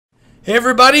Hey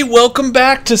everybody, welcome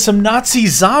back to some Nazi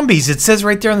zombies. It says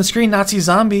right there on the screen, Nazi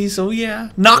zombies. Oh yeah.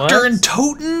 NACHT and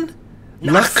UNTOTEN?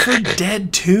 Left 4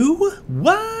 Dead 2?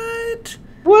 What?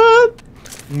 What?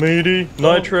 Meaty,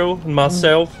 Nitro, and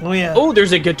myself. Oh yeah. Oh,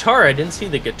 there's a guitar. I didn't see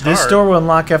the guitar. This door will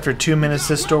unlock after 2 minutes.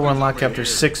 This door will unlock after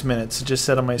 6 minutes. It just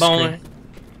said on my screen.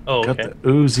 Oh, okay. Got the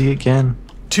Uzi again.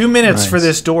 2 minutes Nice. for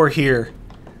this door here.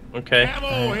 Okay.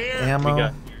 Ammo. We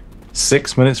got.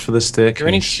 6 minutes for the stick. Are there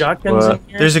any shotguns in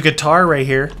here? There's a guitar right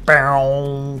here.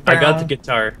 Bow, I got bow. the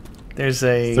guitar. There's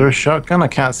a... Is there a shotgun? I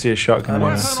can't see a I shotgun. don't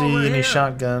There. see any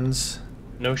shotguns.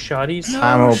 No shotties? No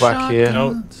Ammo back here.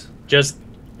 shotguns. Just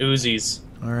Uzis.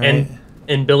 Alright.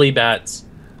 And Billy Bats.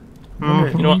 You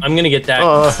know what? I'm gonna get that.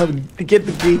 Oh, get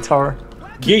the guitar.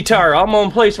 Guitar. I'm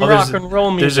gonna play some rock and roll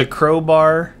There's a music.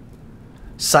 crowbar.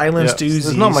 Silenced Uzis.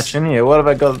 There's not much in here. What have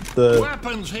I got? The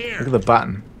Weapons here. look at the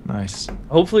baton. Nice.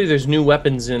 Hopefully there's new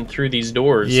weapons in through these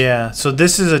doors. Yeah, so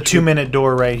this is a 2-minute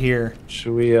door right here.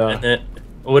 Should we? And then,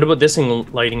 what about this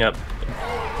thing lighting up?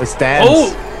 Let's dance.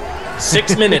 Oh!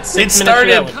 6 minutes. 6 It minutes for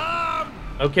started. that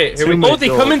one. Okay, here we go. 2-minute Oh, they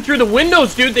door. come in through the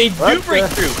windows, dude. They What do break the-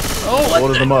 through. Oh, what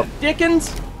Loaded the them up.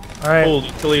 Dickens? Alright. Holy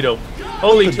Toledo.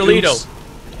 Holy The Toledo. goose.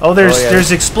 Oh, there's Oh, yeah.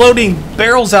 there's exploding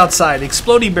barrels outside.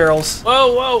 Exploding barrels.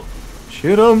 Whoa, whoa.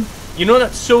 Shoot him. You know,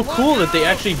 that's so cool that they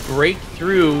actually break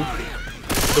through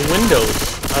the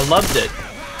windows. I loved it.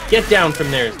 Get down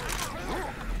from there.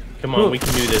 Come on, we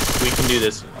can do this. We can do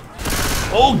this.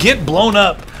 Oh, get blown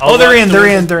up. I'll Oh, they're watch in. the They're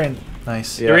window. in. They're in.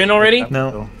 Nice. They're in already?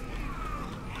 No.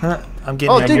 Huh, I'm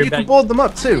getting Oh, in. dude, you're you can back. board them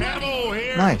up too. Ammo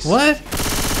here. Nice. What?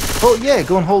 Oh yeah,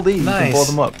 go and hold E. You Nice. can board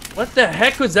them up. What the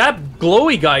heck was that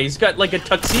glowy guy? He's got like a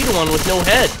tuxedo on with no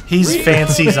head. He's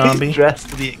fancy zombie. Dressed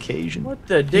for the occasion. What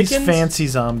the He's dickens? fancy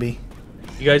zombie.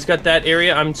 You guys got that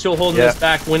area? I'm still holding Yeah. this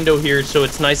back window here so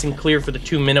it's nice and clear for the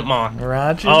 2-minute mark.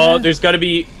 Roger. Oh, that. there's got to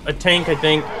be a tank, I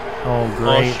think. Oh, Oh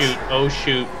great. shoot! Oh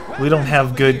shoot! We don't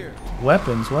have good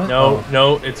weapons. What? No, Oh.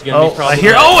 no, it's gonna Oh, be problematic. I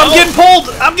hear. Oh, I'm getting pulled.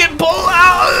 I'm getting pulled.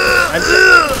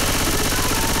 Ow.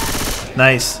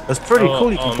 Nice. That's pretty Oh,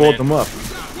 cool. You oh, can board man. them up.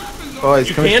 Oh, it's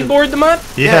You coming can to- board them up?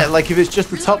 Yeah, Yeah. like if it's just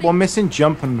the top one missing,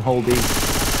 jump and hold E.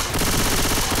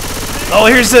 Oh,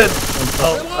 here's the.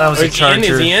 Oh, that was Oh, a is he in?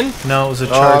 charger. Is he in? No, it was a Oh,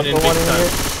 charger. in go on big in time. here.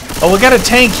 Oh, we got a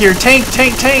tank here. Tank,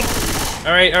 tank, tank.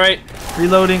 All right, all right.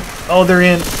 Reloading. Oh, they're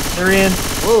in. They're in.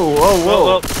 Whoa, whoa, whoa.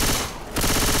 Whoa, whoa.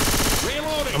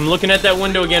 I'm looking at that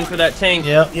window again for that tank.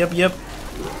 Yep, yep, yep.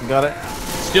 Got it.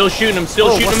 Still shooting him. Still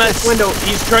Oh, shooting him what's at this? the window.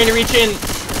 He's trying to reach in.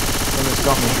 Someone's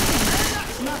got me.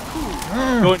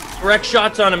 Going direct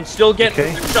shots on him. Still getting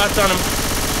Okay. direct shots on him.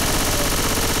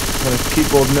 I'm gonna keep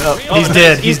holding it up. Oh, He's nice.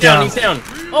 dead. He's He's down. down. He's down.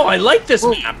 Oh, I like this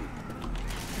map.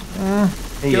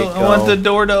 Here you I want the go.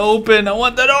 door to open. I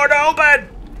want the door to open.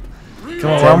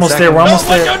 Come on, we're 10 almost there. We're seconds. almost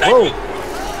Oh, there. no, no,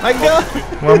 Whoa! I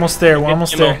got. We're almost there. We're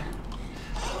almost ammo. there.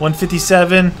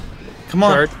 157. Come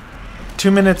on. Charge.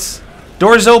 2 minutes.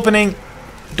 Door's opening.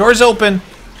 Door's open.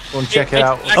 Go and check it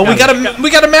out. Oh, we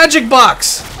got a magic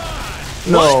box.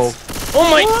 No. Oh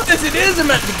my goodness, it is a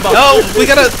magic box. Oh, we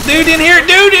got a dude in here.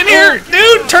 Dude in here.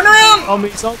 Dude, turn around. On me,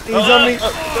 he's on me. He's on me.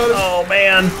 Oh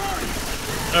man.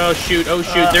 Oh shoot, oh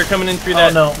shoot. They're coming in through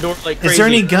that no. door like crazy. Is there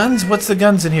any guns? What's the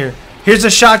guns in here? Here's a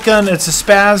shotgun. It's a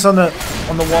spaz on the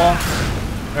wall. All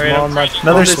right, Come I'm on, trying to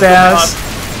another hold this spaz.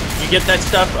 door up. You get that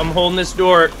stuff. I'm holding this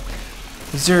door.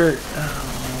 Is there?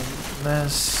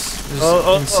 There's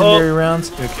Oh, incendiary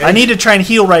rounds. Okay. I need to try and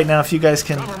heal right now. If you guys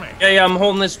can. Yeah, yeah. I'm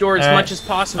holding this door as All right. much as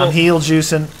possible. I'm heal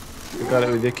juicing. We got it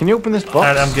with you. Can you open this box?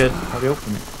 Alright, I'm good. How do you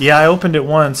open it? Yeah, I opened it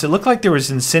once. It looked like there was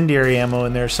incendiary ammo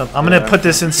in there or something. I'm gonna put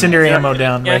this incendiary ammo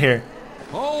down Yeah. right here.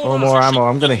 Oh, more ammo.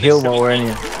 I'm gonna heal while we're in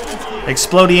here.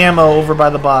 Explodey ammo over by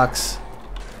the box.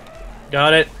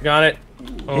 Got it. Got it.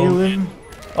 Oh, Healing.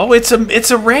 Oh, it's a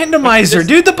randomizer, This-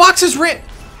 dude. The box is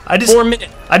I just 4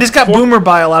 minutes. got boomer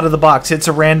bile out of the box. It's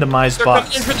a randomized They're coming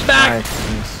in box. for the back.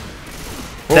 Nice.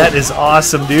 That is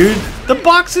awesome, dude. The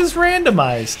box is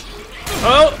randomized.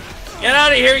 Oh, get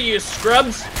out of here, you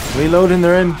scrubs. Reloading,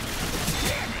 they're in.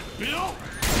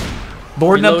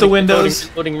 Boarding up the windows.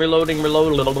 Reloading.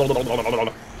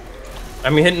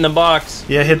 I'm hitting the box.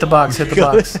 Yeah, hit the box. Hit the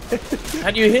box.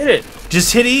 How do you hit it?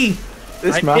 Just hit E.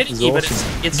 This I map hit is E, but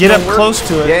awesome. it's Get not up working. close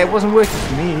to it. Yeah, it wasn't working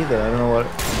for me either. I don't know what.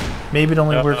 Maybe it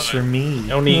only works for me.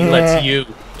 It only lets you.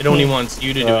 It only wants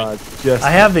you to do it. Just. I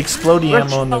have explodey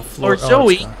ammo on the Or floor.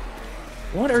 Zoe. it's gone.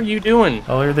 What are you doing?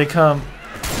 Oh, here they come.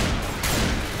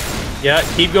 Yeah,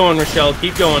 keep going, Rochelle.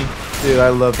 Keep going. Dude, I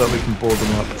love that we can board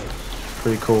them up.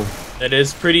 Pretty cool. That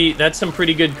is pretty. That's some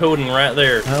pretty good coding right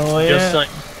there. Oh, yeah. Just like.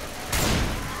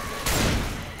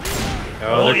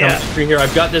 Oh, they're yeah. coming through here.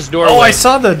 I've got this door. Oh, I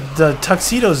saw the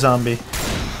tuxedo zombie.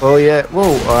 Oh yeah. Whoa!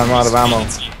 Oh, I'm out of ammo.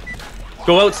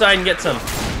 Go outside and get some.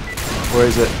 Where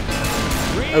is it?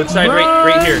 Outside,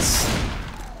 right here.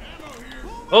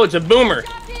 Oh, it's a boomer.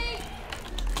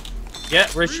 Yeah,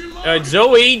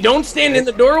 Zoe, don't stand in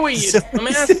the doorway, you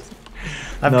dumbass.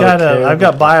 I've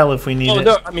got bile if we need it.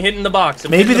 No, I'm hitting the box.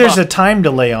 Maybe there's a time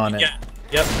delay on it. Yeah.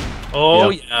 Yep. Oh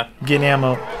Yep. yeah. Getting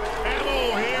ammo.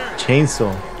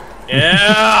 Chainsaw.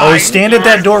 Yeah. Oh, stand at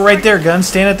that door right there, Gun.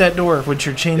 Stand at that door with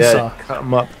your chainsaw. Yeah, cut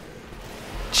them up.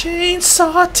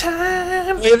 Chainsaw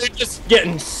time. They're just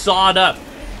getting sawed up.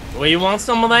 Well, you want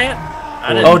some of that?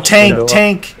 Oh,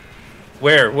 tank.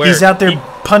 Where? He's out there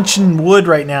punching wood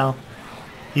right now.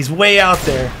 He's way out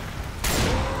there.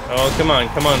 Oh, come on.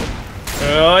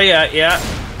 Oh, yeah.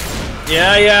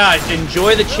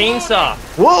 Enjoy the chainsaw.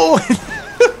 Whoa!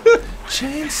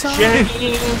 Chainsaw.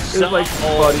 It's like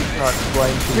body part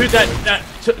flying through.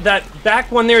 Dude, that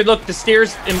back one there, look, the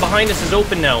stairs in behind us is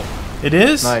open now. It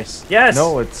is? Nice. Yes.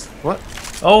 No, it's... What?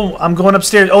 Oh, I'm going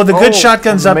upstairs. Oh, the good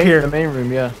shotgun's up here. The main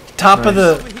room, yeah. Top of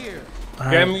the...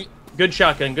 Right. Good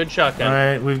shotgun.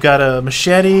 Alright, we've got a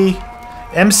machete,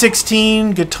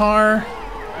 M16, guitar,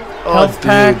 health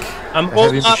pack. I'm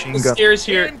holding up the stairs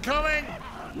here.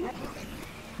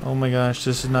 Oh my gosh,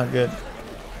 this is not good.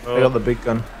 I got the big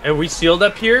gun. Are we sealed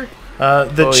up here?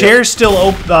 The chair's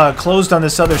still closed on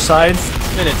this other side.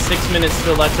 6 minutes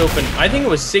still, that's open. I think it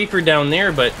was safer down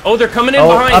there, but... Oh, they're coming in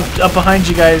behind. Up behind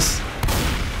you guys.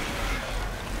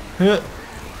 I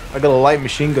got a light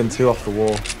machine gun too off the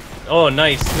wall. Oh,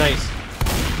 nice.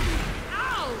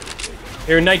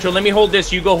 Here, Nitro, let me hold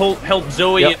this. You go help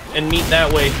Zoe and meet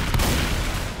that way.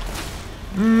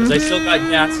 Because I still got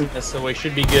gas in this, so I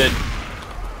should be good.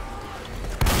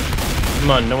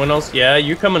 Come on, no one else? Yeah,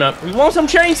 you're coming up. We want some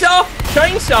chainsaw?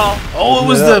 Oh, it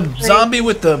was the zombie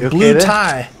with the blue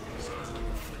tie.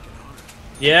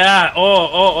 Yeah,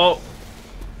 oh.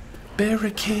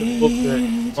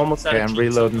 Barricade. Almost out of I'm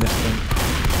reloading this thing.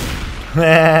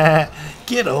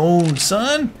 Get on,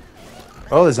 son.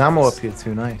 Oh, there's ammo up here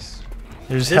too, nice.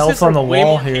 There's health on the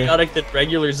wall here. Way more chaotic than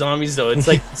regular zombies, though. It's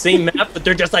like the same map, but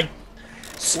they're just like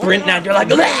sprinting out. You're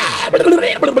like,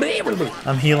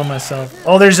 I'm healing myself.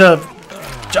 Oh, there's a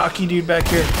jockey dude back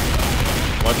here.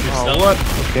 Watch yourself. Oh, what?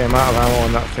 Okay, I'm out of ammo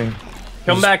on that thing.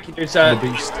 Come back. There's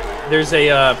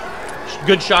a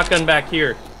good shotgun back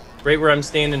here, right where I'm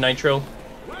standing, Nitro.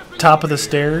 Top of the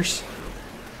stairs.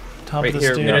 Top Right of the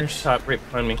here, stairs. top, right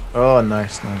behind me. Oh,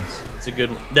 nice. That's a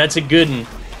good one. That's a good one.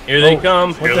 Here they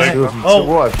come. What the heck?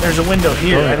 Oh, there's a window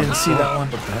here. I didn't see that one.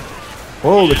 What the heck?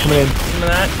 Whoa, they're coming in. Some of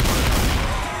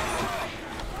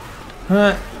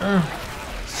that.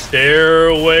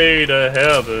 Stairway to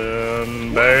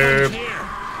heaven, babe.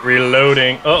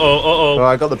 Reloading. Uh-oh. Oh,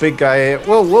 I got the big guy here.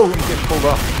 Whoa, I'm getting pulled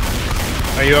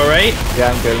off. Are you alright?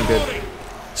 Yeah, I'm good.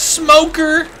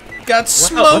 Smoker got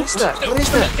smoked. What is that? What is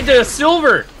that? It's a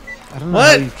silver. I don't know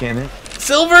how he's getting it.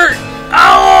 Silver.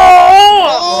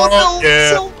 Oh no.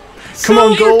 Yeah. Come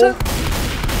on, gold.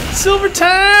 Silver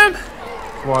time.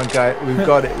 Come on, guy. We've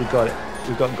got it. We've got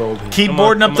gold here. Keep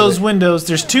boarding up those windows.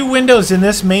 There's 2 windows in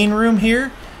this main room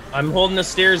here. I'm holding the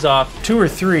stairs off. 2 or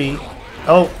 3.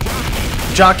 Oh,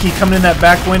 jockey coming in that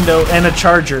back window and a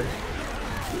charger.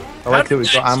 I like that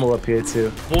we've got ammo up here too.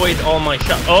 Void all my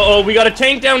shots. Oh, we got a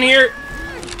tank down here.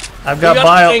 I've got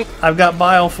bile. I've got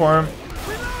bile for him.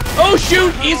 Oh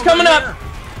shoot, he's coming up.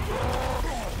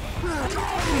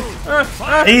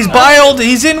 He's biled.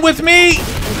 He's in with me.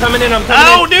 I'm coming in.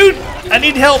 Ow, dude! I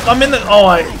need help. I'm in the. Oh,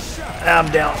 I'm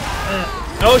down.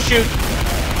 Oh shoot!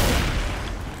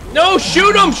 No,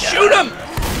 shoot him! Shoot him!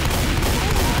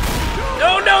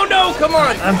 No! Come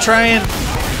on! I'm trying.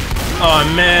 Oh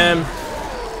man,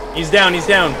 he's down.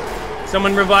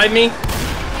 Someone revive me.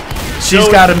 She's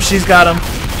got him.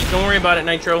 Don't worry about it,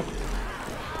 Nitro.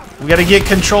 We gotta get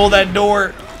control of that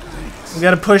door. We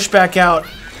gotta push back out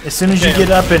as soon as you get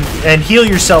up and heal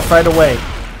yourself right away.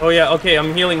 Oh yeah, okay,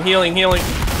 I'm healing.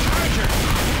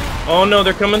 Oh no,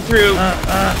 they're coming through.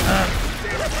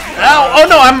 Ow! Oh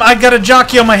no, I got a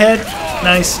jockey on my head.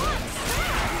 Nice.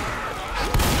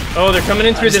 Oh, they're coming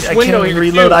in through this window here.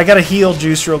 Reload. Too. I gotta heal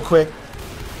juice real quick.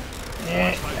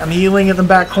 I'm healing in the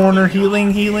back corner.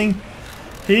 Healing.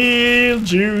 Heal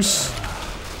juice.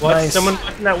 What? Nice. Someone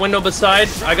in that window beside?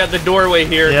 I got the doorway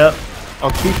here. Yep.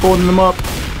 I'll keep holding them up.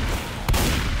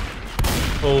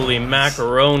 Holy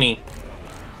macaroni.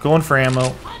 Going for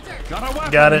ammo.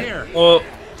 Got it. Oh,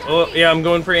 yeah, I'm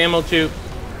going for ammo too.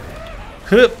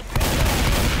 Hup.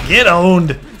 Get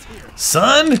owned,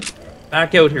 son.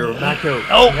 Back out here. Back out.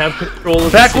 Oh. We have control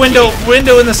of Back the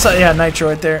window in the side. Yeah, Nitro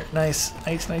right there. Nice.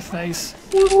 This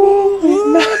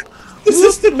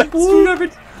is the best food ever.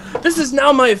 This is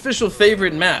now my official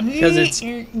favorite map because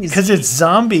it's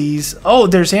zombies. Oh,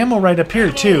 there's ammo right up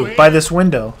here too, by this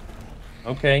window.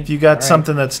 Okay. If you got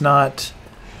something that's not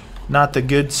the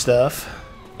good stuff.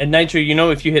 And Nitro, you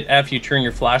know if you hit F, you turn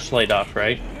your flashlight off,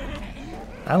 right?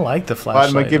 I like the flashlight.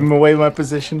 Am I giving away my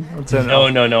position?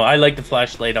 No. I like the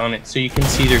flashlight on it so you can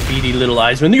see their beady little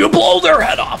eyes when you blow their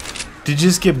head off. Did you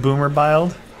just get boomer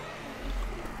biled?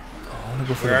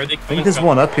 Where are they coming? I think there's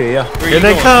one up here, yeah. Here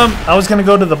they come. I was gonna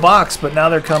go to the box, but now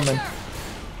they're coming.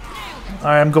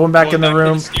 Alright, I'm going back in the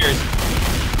room.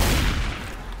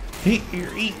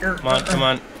 Come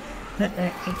on.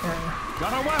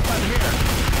 Got a weapon here.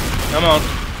 Come on.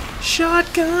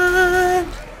 Shotgun.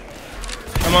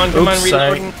 Come on,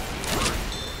 reloading.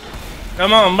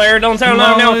 Come on, Bear, don't sound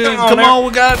loud now. Come on,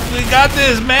 we got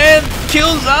this, man.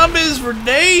 Kill zombies for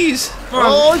days.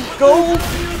 Oh, go!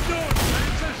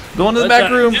 Go into the back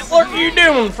room. What are you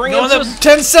doing, Francis?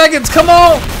 10 seconds, come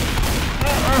on.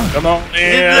 Come on,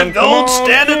 man. Hit the gold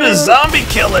standard of zombie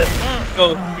killing.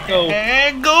 Go.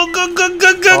 And gold. Gold,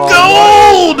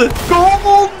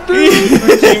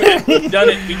 dude! We've done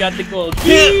it. We got the gold.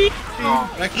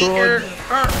 Back here.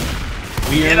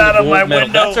 Get out of my window.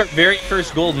 That's our very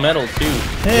first gold medal, too.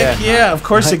 Heck yeah. Of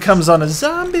course it comes on a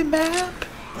zombie map.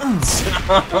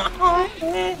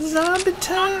 Zombie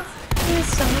time.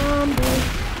 Zombie.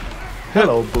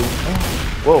 Hello, boo.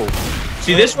 Whoa.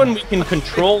 See, this one we can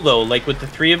control, though, like with the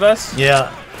three of us.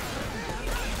 Yeah.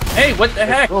 Hey, what the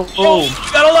heck? Oh. Oh,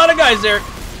 you got a lot of guys there.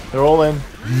 They're all in.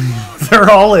 They're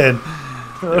all in.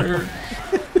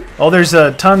 Oh, there's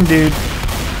a tongue dude.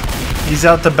 He's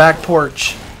out the back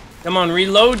porch. Come on,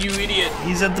 reload, you idiot.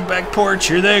 He's at the back porch.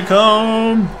 Here they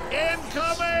come.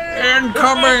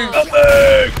 Incoming.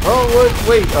 Oh,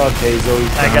 wait. Okay, Zoe.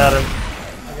 I got him.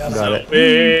 Got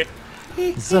it.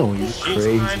 Zoe, you're She's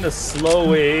crazy. kind of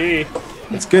slowy.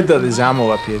 It's good that there's ammo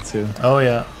up here, too. Oh,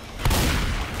 yeah.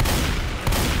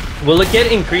 Will it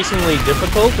get increasingly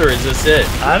difficult, or is this it?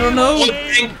 I don't know.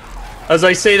 As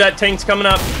I say, that tank's coming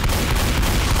up.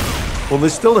 Well,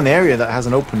 there's still an area that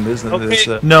hasn't opened, isn't it? Okay.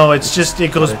 There's, No, it's just,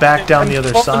 it goes back down the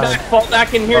other side. Fall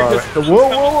back in here.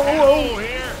 Whoa.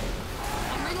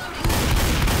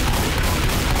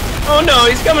 Oh no,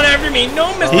 he's coming after me.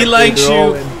 No, Mr. He likes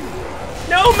you.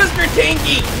 No, Mr.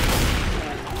 Tanky.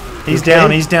 He's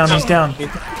down. He's down.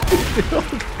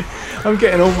 I'm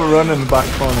getting overrun in the back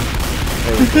corner.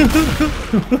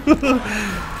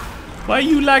 Why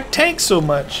you like tanks so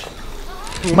much?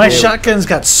 My shotgun's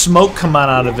got smoke coming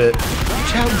out of it.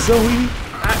 Watch out, Zoe.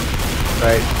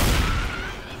 Right.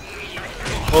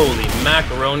 Holy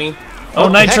macaroni. Oh,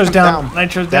 Nitro's heck, down. I'm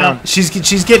Nitro's down. She's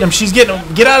getting him. She's getting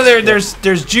him. Get out of there.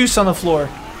 There's juice on the floor.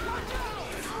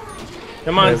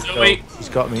 Come on, Zoe. He's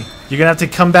got me. You're gonna have to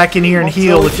come back in here and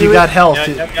heal if you got health.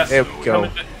 Yeah. There we go.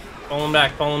 Falling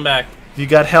back. If you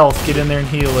got health, get in there and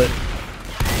heal it.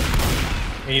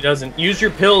 He doesn't. Use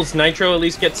your pills, Nitro. At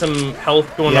least get some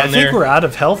health going Yeah, on I there. think we're out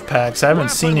of health packs. I haven't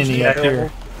seen any up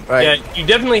here. Right. Yeah, you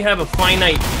definitely have a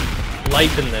finite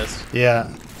life in this. Yeah.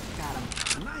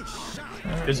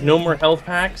 There's no more health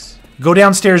packs. Go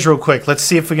downstairs real quick. Let's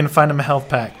see if we can find him a health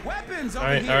pack. All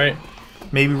right.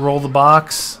 Maybe roll the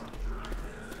box.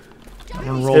 I'm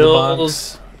gonna roll the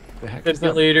Pills. box.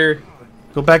 Defibrillator.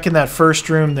 Go back in that first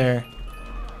room there.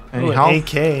 Any Ooh, health? an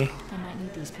AK.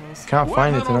 Can't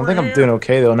find anything. I think I'm doing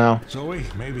okay though now. Zoe,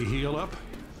 maybe heal up.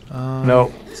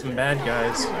 No. Some bad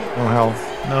guys. No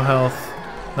health. No health.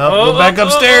 No, go back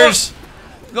upstairs.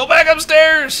 Go back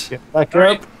upstairs. Get back All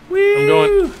right. up. I'm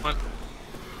going.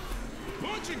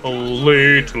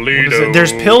 Holy Toledo.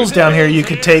 There's pills down here you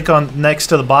could take on next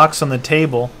to the box on the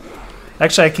table.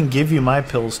 Actually, I can give you my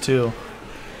pills too.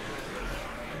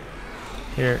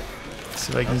 Here, let's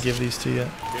see if I can give these to you.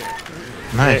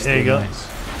 Nice. There you go. Nice.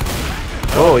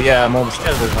 Oh yeah, I'm almost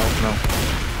at full health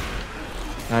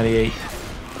now. 98.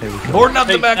 There we go. Boarding up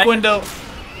the Hey, back window.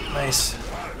 Nice.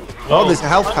 Oh, there's a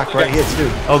health pack right here too.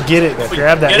 Oh, get it.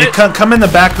 Grab that. Get Hey, it? come in the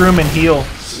back room and heal.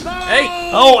 Hey.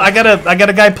 Oh, I got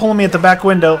a guy pulling me at the back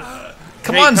window.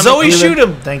 Come Hey, on, come Zoe, in. shoot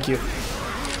him. Thank you.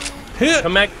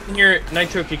 Come back in here,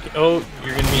 Nitro. Oh,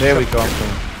 you're gonna be. There we go.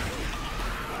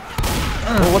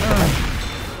 Oh, what the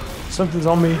heck? Something's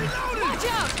on me.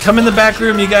 Come in the back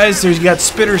room, you guys. You got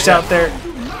spitters out there.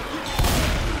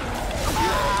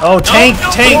 Oh, tank.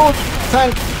 Oh,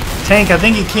 tank. I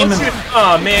think he came in.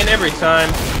 Oh man, every time.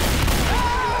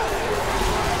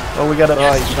 Oh, we got a.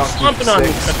 Oh, he's knocked me Slumping for on me,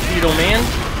 6. mosquito man.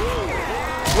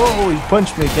 Whoa, he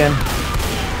punched me again.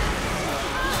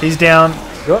 He's down.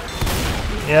 Yep.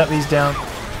 Yep, he's down.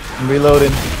 I'm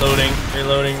reloading.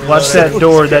 Reloading. Watch that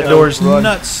door. That door's Run.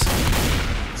 nuts.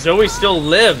 Zoe still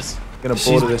lives. Gonna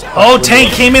border this. Oh,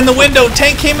 tank came in the window.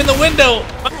 Tank came in the window.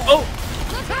 Oh.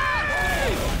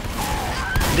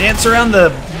 Dance around the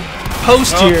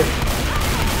post here.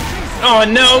 Oh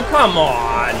no! Come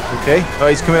on. Okay. Oh,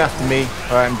 he's coming after me.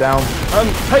 All right, I'm down.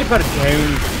 Piper down.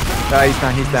 He's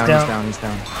down. He's down. He's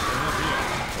down.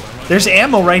 There's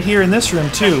ammo right here in this room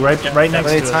too. Right next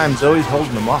to it. Anytime Zoe's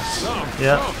holding them off.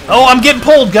 Yeah. Oh, I'm getting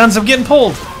pulled, guns. I'm getting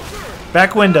pulled.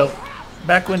 Back window.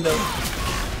 Back window.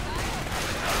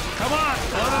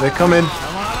 They're coming.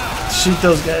 Shoot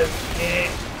those guys.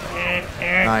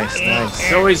 Nice, nice.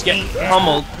 Zoe's getting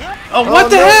pummeled. Oh, what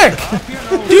the heck?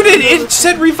 Dude, it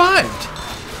said revived.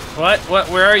 What?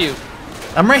 Where are you?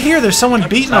 I'm right here. There's someone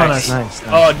beating on us. Nice.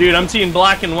 Oh, dude, I'm seeing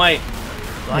black and white.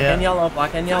 Black Yeah. and yellow.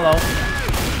 Black and yellow.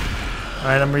 All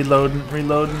right, I'm reloading.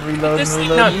 This thing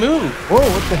not move. Whoa,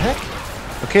 what the heck?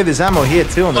 Okay, there's ammo here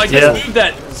too on the I table. just need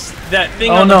that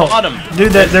thing Oh on the no, bottom.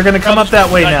 dude, they're gonna come up that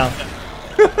way now.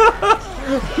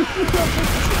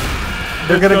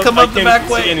 They're gonna come up the back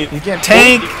way. You can't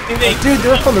Tank. Dude,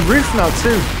 they're up on the roof now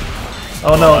too.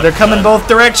 Oh no, they're coming both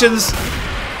directions.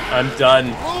 I'm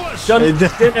done.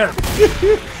 Dinner.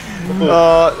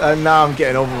 Now I'm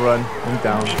getting overrun. I'm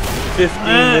down. 15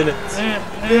 minutes.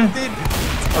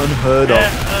 Unheard of.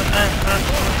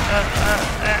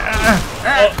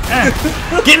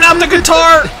 Getting out the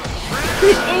guitar.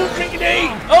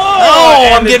 Oh,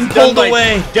 I'm getting pulled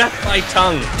away. Death by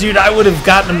tongue. Dude, I would have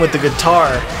gotten him with the guitar.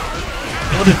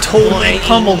 I would have totally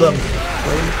pummeled him.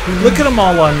 Look at them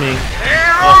all on me.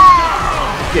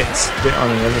 Get spit on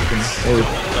and everything. Oh,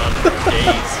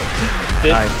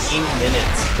 15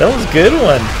 minutes. That was a good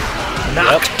one.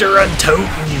 NACHT or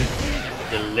UNTOTEN.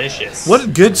 Delicious.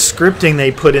 What good scripting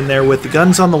they put in there with the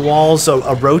guns on the walls,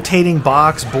 a rotating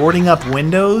box, boarding up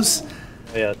windows.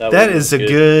 Yeah, That is a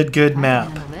good map.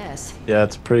 yeah,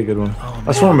 it's a pretty good one.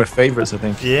 That's one of my favorites, I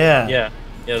think. Yeah.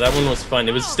 Yeah, that one was fun.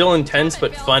 It was still intense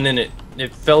but fun, and it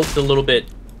felt a little bit,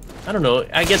 I don't know,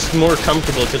 I guess more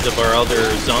comfortable because of our other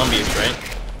zombies, right?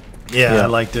 Yeah, I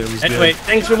liked it. It was Anyway, good.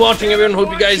 thanks for watching, everyone.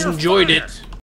 Hope you guys enjoyed it.